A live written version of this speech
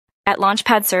At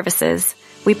Launchpad Services,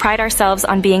 we pride ourselves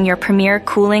on being your premier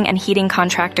cooling and heating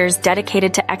contractors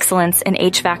dedicated to excellence in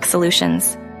HVAC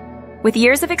solutions. With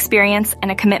years of experience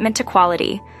and a commitment to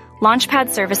quality, Launchpad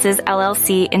Services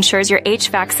LLC ensures your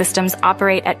HVAC systems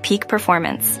operate at peak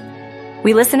performance.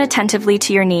 We listen attentively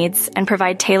to your needs and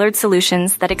provide tailored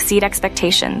solutions that exceed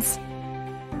expectations.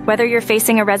 Whether you're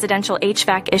facing a residential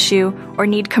HVAC issue or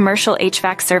need commercial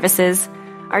HVAC services,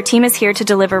 our team is here to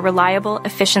deliver reliable,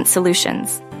 efficient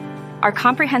solutions. Our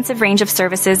comprehensive range of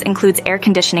services includes air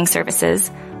conditioning services,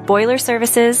 boiler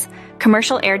services,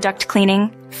 commercial air duct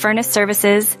cleaning, furnace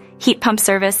services, heat pump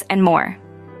service, and more.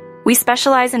 We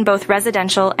specialize in both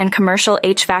residential and commercial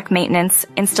HVAC maintenance,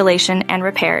 installation, and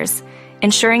repairs,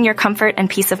 ensuring your comfort and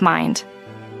peace of mind.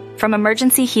 From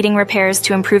emergency heating repairs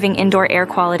to improving indoor air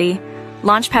quality,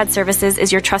 Launchpad Services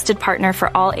is your trusted partner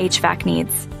for all HVAC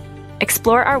needs.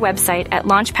 Explore our website at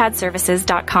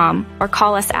launchpadservices.com or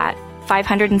call us at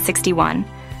 561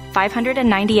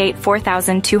 598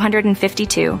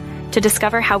 4252 to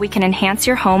discover how we can enhance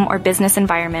your home or business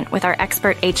environment with our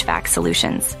expert HVAC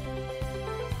solutions.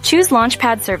 Choose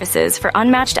Launchpad Services for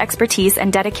unmatched expertise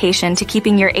and dedication to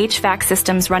keeping your HVAC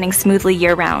systems running smoothly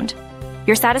year-round.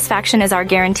 Your satisfaction is our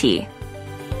guarantee.